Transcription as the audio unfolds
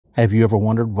Have you ever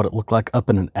wondered what it looked like up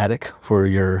in an attic for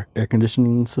your air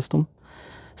conditioning system?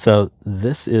 So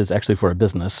this is actually for a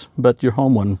business, but your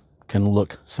home one can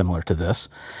look similar to this.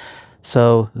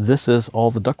 So this is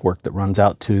all the ductwork that runs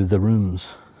out to the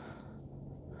rooms.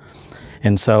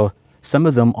 And so some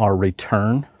of them are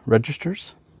return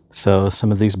registers. So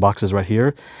some of these boxes right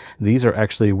here, these are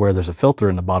actually where there's a filter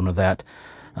in the bottom of that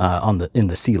in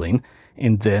the ceiling.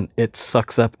 And then it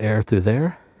sucks up air through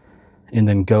there and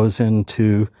then goes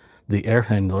into the air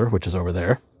handler, which is over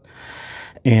there.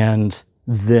 And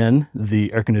then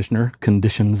the air conditioner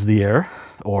conditions the air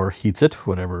or heats it,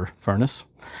 whatever furnace.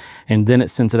 And then it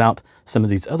sends it out some of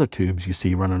these other tubes you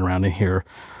see running around in here.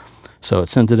 So it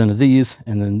sends it into these,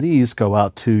 and then these go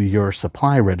out to your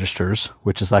supply registers,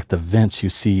 which is like the vents you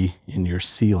see in your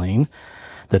ceiling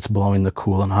that's blowing the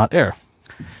cool and hot air.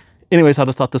 Anyways, I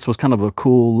just thought this was kind of a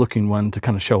cool looking one to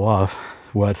kind of show off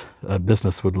what a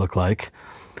business would look like.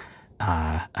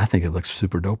 I think it looks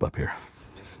super dope up here.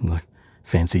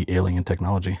 Fancy alien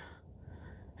technology.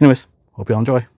 Anyways, hope y'all enjoy.